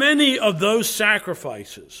how many of those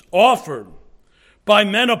sacrifices offered by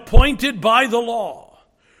men appointed by the law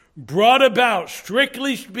brought about,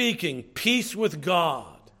 strictly speaking, peace with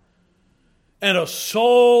God and a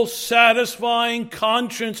soul-satisfying,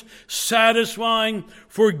 conscience-satisfying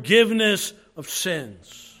forgiveness of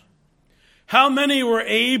sins? How many were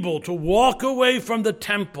able to walk away from the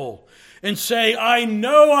temple and say, I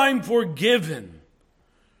know I'm forgiven?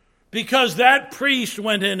 Because that priest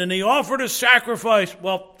went in and he offered a sacrifice,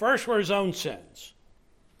 well, first for his own sins,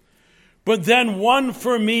 but then one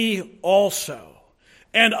for me also.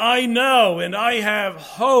 And I know and I have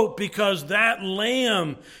hope because that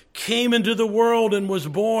lamb came into the world and was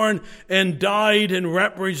born and died and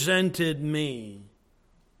represented me.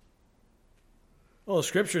 Well, the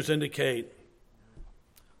scriptures indicate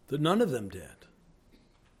that none of them did.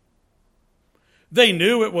 They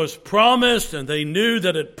knew it was promised and they knew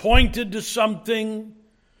that it pointed to something,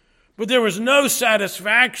 but there was no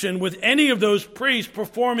satisfaction with any of those priests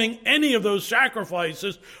performing any of those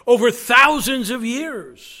sacrifices over thousands of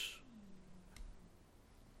years.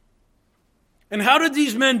 And how did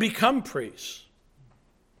these men become priests?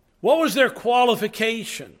 What was their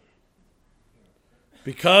qualification?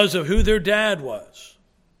 Because of who their dad was.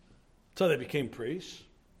 So they became priests.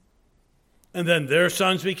 And then their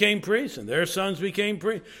sons became priests, and their sons became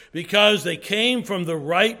priests, because they came from the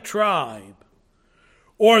right tribe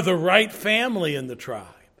or the right family in the tribe.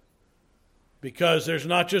 Because there's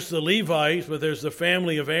not just the Levites, but there's the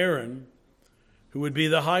family of Aaron, who would be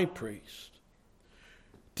the high priest.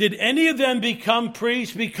 Did any of them become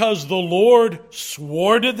priests because the Lord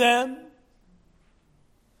swore to them?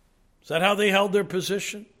 Is that how they held their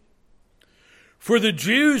position? For the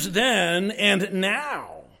Jews then and now,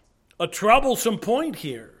 a troublesome point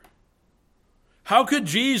here. How could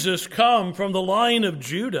Jesus come from the line of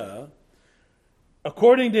Judah,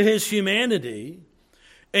 according to his humanity,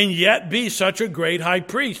 and yet be such a great high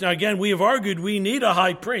priest? Now again, we have argued we need a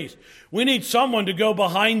high priest. We need someone to go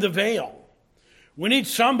behind the veil. We need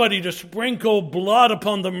somebody to sprinkle blood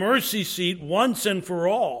upon the mercy seat once and for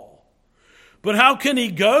all. But how can he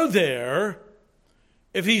go there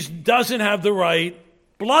if he doesn't have the right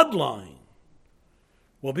bloodline?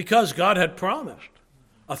 Well, because God had promised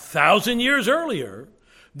 1,000 years earlier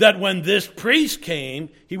that when this priest came,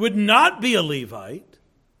 he would not be a Levite,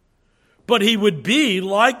 but he would be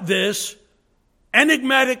like this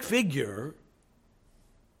enigmatic figure,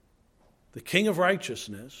 the King of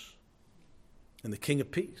righteousness and the King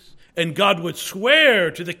of peace. And God would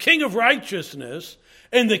swear to the King of righteousness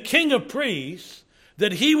and the King of priests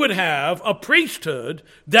that he would have a priesthood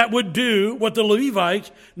that would do what the Levites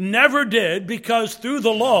never did, because through the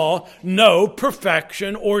law, no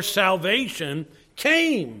perfection or salvation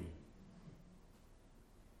came.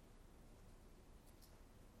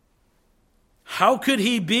 How could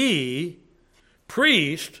he be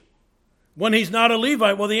priest when he's not a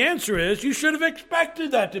Levite? Well, the answer is you should have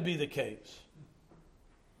expected that to be the case.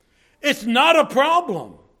 It's not a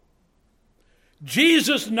problem.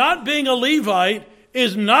 Jesus not being a Levite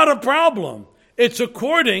is not a problem. It's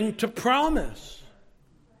according to promise.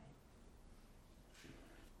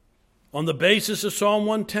 On the basis of Psalm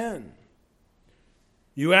 110.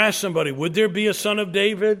 You ask somebody, would there be a son of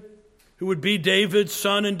David who would be David's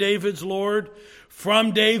son and David's Lord?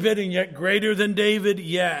 From David and yet greater than David?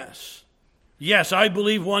 Yes. Yes, I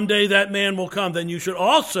believe one day that man will come. Then you should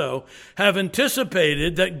also have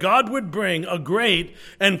anticipated that God would bring a great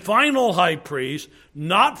and final high priest,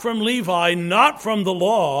 not from Levi, not from the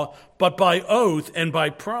law, but by oath and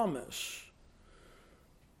by promise.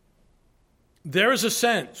 There is a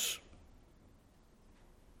sense,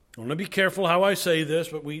 I want to be careful how I say this,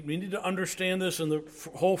 but we need to understand this in the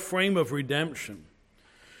whole frame of redemption,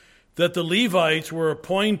 that the Levites were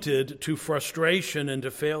appointed to frustration and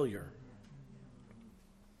to failure.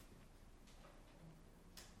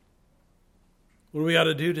 What do we got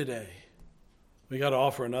to do today? We got to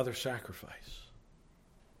offer another sacrifice.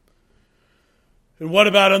 And what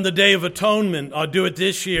about on the Day of Atonement? I'll do it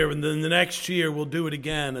this year, and then the next year we'll do it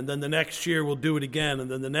again, and then the next year we'll do it again,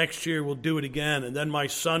 and then the next year we'll do it again, and then my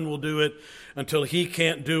son will do it until he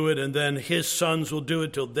can't do it, and then his sons will do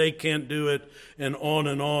it till they can't do it, and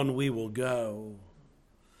on we will go.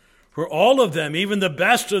 For all of them, even the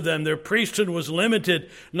best of them, their priesthood was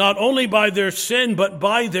limited not only by their sin, but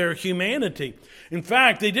by their humanity. In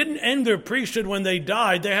fact, they didn't end their priesthood when they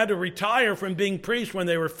died. They had to retire from being priests when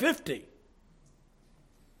they were 50.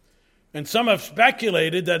 And some have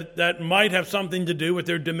speculated that that might have something to do with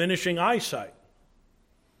their diminishing eyesight.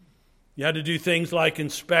 You had to do things like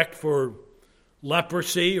inspect for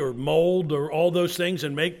leprosy or mold or all those things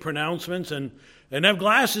and make pronouncements. And they didn't have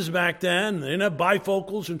glasses back then. They didn't have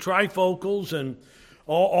bifocals and trifocals and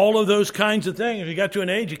all of those kinds of things. If you got to an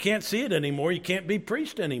age, you can't see it anymore. You can't be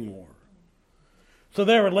priest anymore. So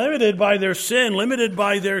they were limited by their sin, limited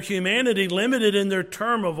by their humanity, limited in their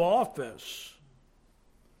term of office.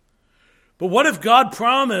 But what if God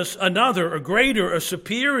promised another, a greater, a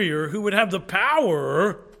superior, who would have the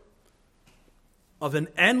power of an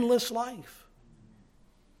endless life?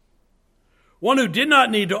 One who did not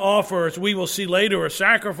need to offer, as we will see later, a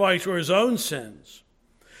sacrifice for his own sins.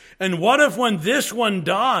 And what if when this one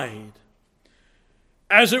died,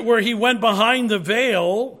 as it were, he went behind the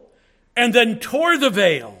veil and then tore the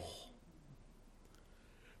veil?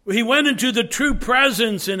 He went into the true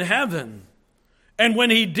presence in heaven. And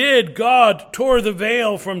when he did, God tore the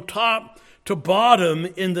veil from top to bottom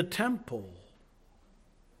in the temple.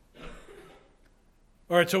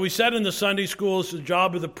 All right, so we said in the Sunday school, it's the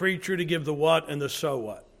job of the preacher to give the what and the so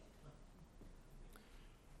what.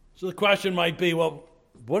 So the question might be, well,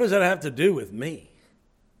 what does that have to do with me?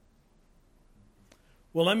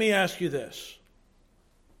 Well, let me ask you this.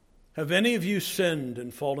 Have any of you sinned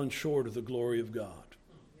and fallen short of the glory of God?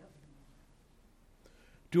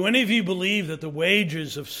 Do any of you believe that the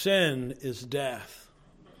wages of sin is death?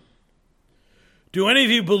 Do any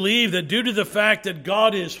of you believe that due to the fact that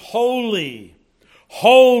God is holy,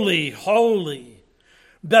 holy, holy,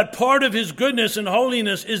 that part of his goodness and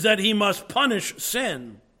holiness is that he must punish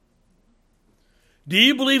sin? Do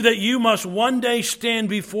you believe that you must one day stand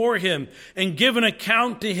before him and give an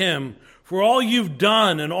account to him for all you've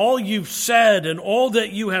done and all you've said and all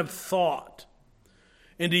that you have thought?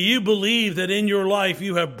 And do you believe that in your life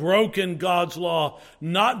you have broken God's law,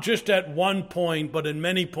 not just at one point, but in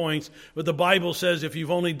many points? But the Bible says if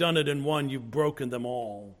you've only done it in one, you've broken them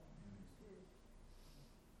all.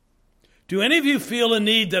 Do any of you feel a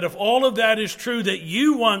need that if all of that is true, that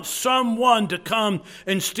you want someone to come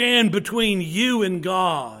and stand between you and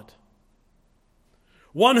God?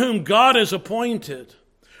 One whom God has appointed.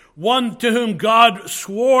 One to whom God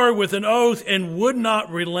swore with an oath and would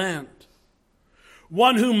not relent.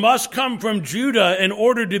 One who must come from Judah in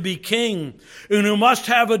order to be king, and who must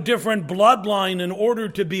have a different bloodline in order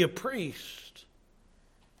to be a priest.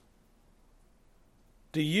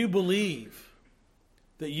 Do you believe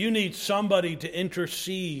that you need somebody to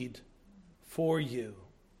intercede for you?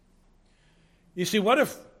 You see, what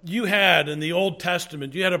if you had in the Old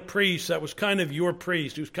Testament, you had a priest that was kind of your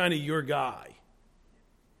priest, who was kind of your guy?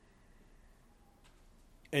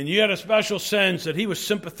 And you had a special sense that he was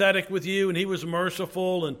sympathetic with you and he was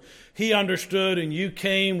merciful and he understood, and you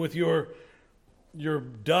came with your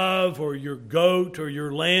dove or your goat or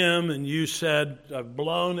your lamb and you said, I've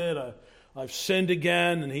blown it, I've sinned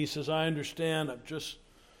again. And he says, I understand, I've just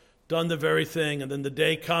done the very thing. And then the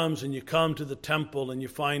day comes and you come to the temple and you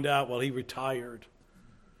find out, well, he retired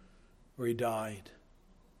or he died.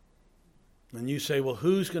 And you say, well,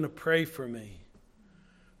 who's going to pray for me?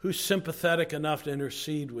 Who's sympathetic enough to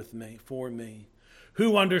intercede with me, for me?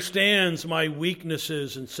 Who understands my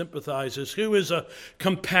weaknesses and sympathizes? Who is a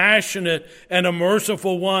compassionate and a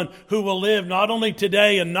merciful one who will live not only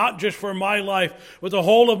today and not just for my life, but the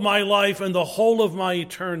whole of my life and the whole of my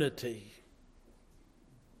eternity?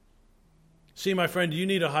 See, my friend, you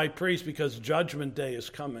need a high priest because judgment day is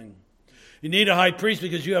coming. You need a high priest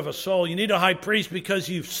because you have a soul. You need a high priest because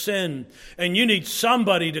you've sinned. And you need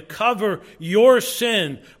somebody to cover your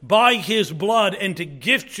sin by his blood and to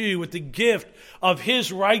gift you with the gift of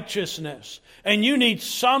his righteousness. And you need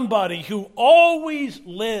somebody who always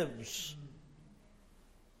lives.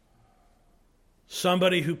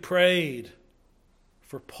 Somebody who prayed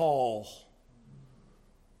for Paul.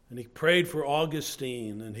 And he prayed for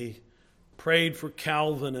Augustine. And he prayed for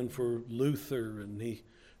Calvin and for Luther. And he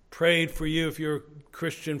prayed for you, if you're a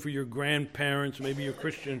Christian, for your grandparents, maybe your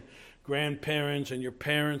Christian grandparents and your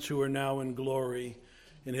parents who are now in glory.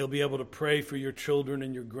 And he'll be able to pray for your children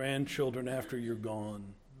and your grandchildren after you're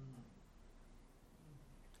gone.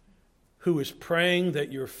 Who is praying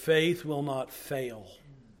that your faith will not fail.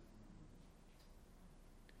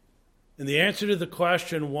 And the answer to the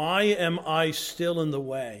question, why am I still in the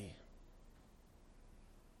way?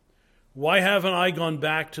 Why haven't I gone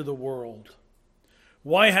back to the world?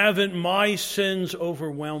 Why haven't my sins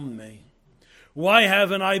overwhelmed me? Why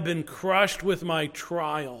haven't I been crushed with my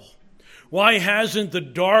trial? Why hasn't the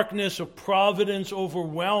darkness of providence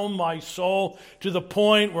overwhelmed my soul to the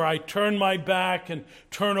point where I turn my back and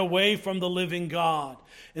turn away from the living God?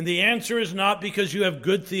 And the answer is not because you have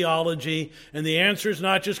good theology, and the answer is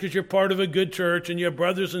not just because you're part of a good church and you have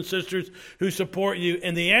brothers and sisters who support you,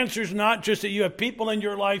 and the answer is not just that you have people in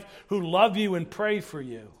your life who love you and pray for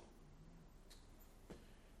you.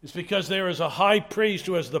 It's because there is a high priest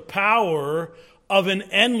who has the power of an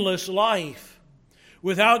endless life.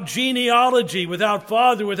 Without genealogy, without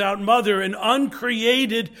father, without mother, an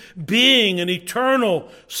uncreated being, an eternal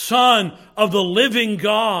Son of the living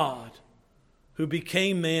God who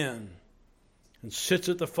became man and sits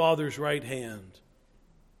at the Father's right hand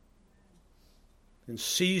and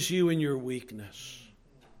sees you in your weakness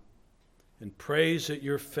and prays that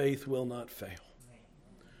your faith will not fail.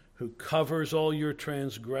 Who covers all your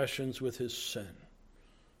transgressions with his sin,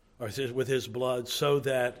 or with his blood, so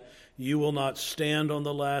that you will not stand on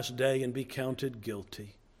the last day and be counted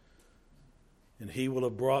guilty. And he will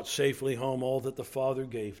have brought safely home all that the Father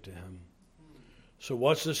gave to him. So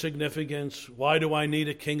what's the significance? Why do I need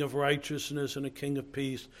a king of righteousness and a king of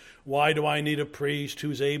peace? Why do I need a priest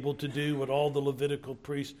who's able to do what all the Levitical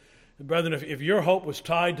priests? Brethren, if your hope was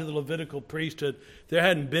tied to the Levitical priesthood, there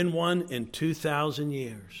hadn't been one in 2,000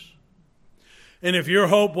 years. And if your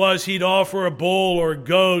hope was he'd offer a bull or a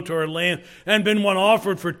goat or a lamb, and been one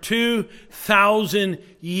offered for 2,000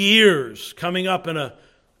 years, coming up in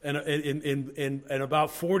about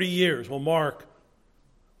 40 years, will mark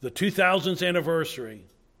the 2000th anniversary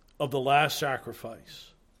of the last sacrifice.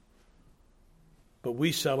 But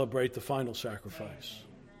we celebrate the final sacrifice.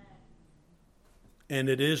 And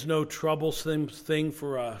it is no troublesome thing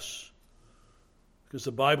for us. Because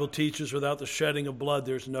the Bible teaches without the shedding of blood,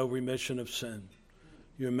 there's no remission of sin.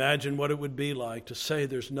 You imagine what it would be like to say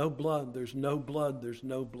there's no blood, there's no blood, there's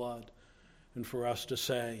no blood. And for us to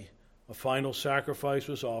say a final sacrifice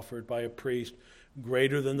was offered by a priest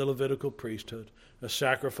greater than the Levitical priesthood, a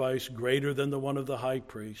sacrifice greater than the one of the high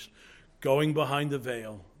priest, going behind the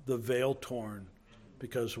veil torn,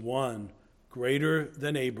 because one greater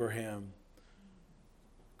than Abraham,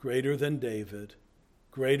 greater than David,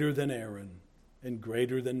 greater than Aaron, and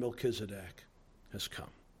greater than Melchizedek has come.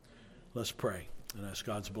 Let's pray and ask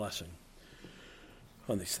God's blessing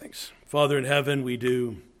on these things. Father in heaven, we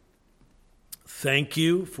do thank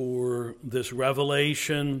you for this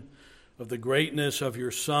revelation of the greatness of your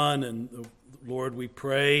Son. And Lord, we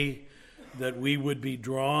pray that we would be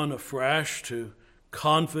drawn afresh to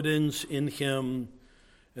confidence in him.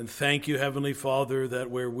 And thank you, Heavenly Father, that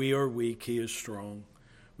where we are weak, he is strong.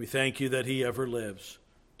 We thank you that he ever lives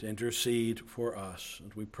to intercede for us.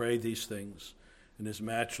 And we pray these things in his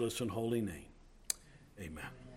matchless and holy name. Amen.